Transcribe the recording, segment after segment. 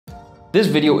This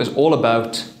video is all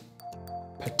about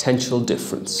potential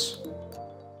difference.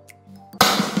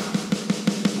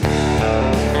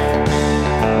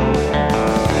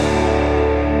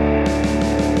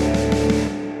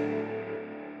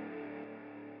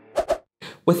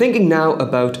 We're thinking now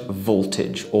about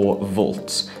voltage, or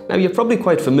volts. Now you're probably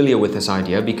quite familiar with this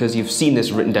idea because you've seen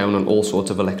this written down on all sorts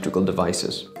of electrical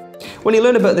devices. When you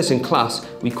learn about this in class,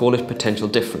 we call it potential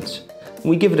difference. And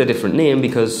we give it a different name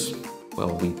because,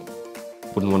 well, we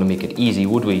wouldn't want to make it easy,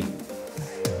 would we?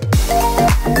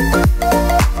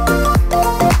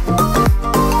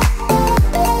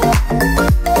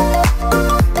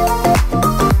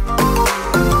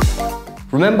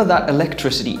 Remember that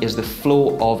electricity is the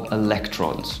flow of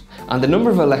electrons, and the number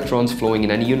of electrons flowing in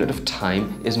any unit of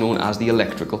time is known as the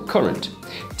electrical current.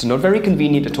 It's not very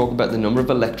convenient to talk about the number of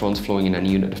electrons flowing in any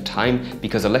unit of time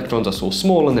because electrons are so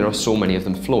small and there are so many of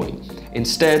them flowing.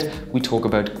 Instead, we talk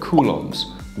about coulombs.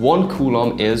 1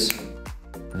 coulomb is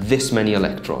this many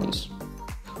electrons.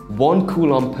 1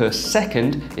 coulomb per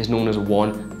second is known as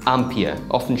 1 ampere,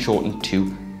 often shortened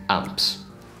to amps.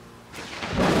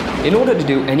 In order to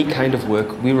do any kind of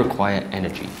work, we require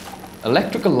energy.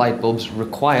 Electrical light bulbs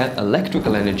require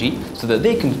electrical energy so that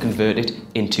they can convert it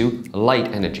into light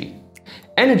energy.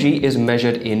 Energy is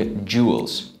measured in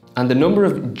joules, and the number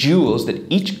of joules that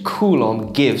each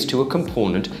coulomb gives to a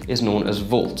component is known as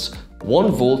volts.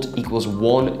 1 volt equals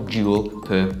 1 joule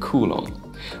per coulomb.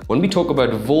 When we talk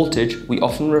about voltage, we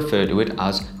often refer to it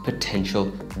as potential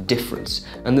difference.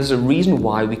 And there's a reason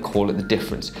why we call it the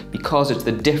difference, because it's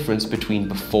the difference between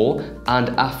before and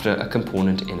after a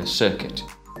component in a circuit.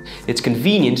 It's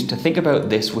convenient to think about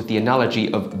this with the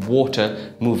analogy of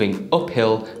water moving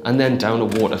uphill and then down a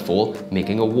waterfall,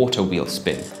 making a water wheel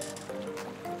spin.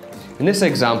 In this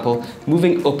example,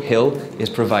 moving uphill is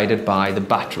provided by the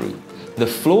battery. The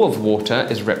flow of water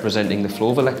is representing the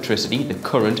flow of electricity, the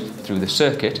current, through the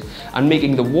circuit, and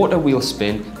making the water wheel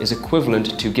spin is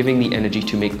equivalent to giving the energy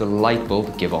to make the light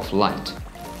bulb give off light.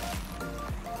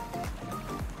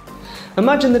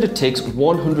 Imagine that it takes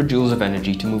 100 joules of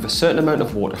energy to move a certain amount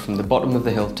of water from the bottom of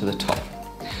the hill to the top.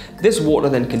 This water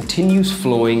then continues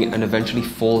flowing and eventually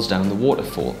falls down the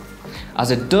waterfall.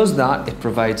 As it does that, it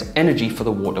provides energy for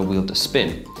the water wheel to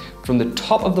spin. From the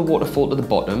top of the waterfall to the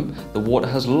bottom, the water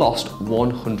has lost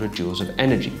 100 joules of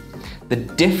energy. The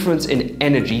difference in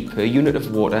energy per unit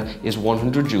of water is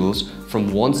 100 joules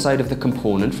from one side of the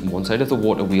component, from one side of the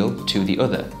water wheel to the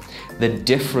other. The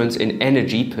difference in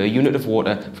energy per unit of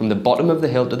water from the bottom of the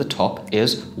hill to the top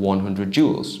is 100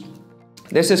 joules.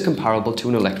 This is comparable to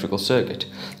an electrical circuit.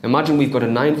 Imagine we've got a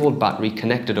 9-volt battery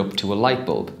connected up to a light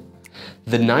bulb.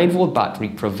 The 9-volt battery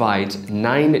provides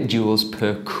 9 joules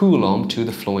per coulomb to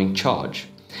the flowing charge.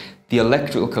 The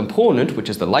electrical component, which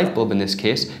is the light bulb in this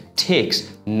case,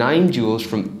 takes 9 joules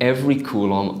from every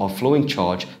coulomb of flowing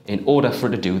charge in order for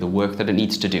it to do the work that it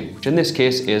needs to do, which in this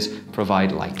case is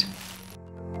provide light.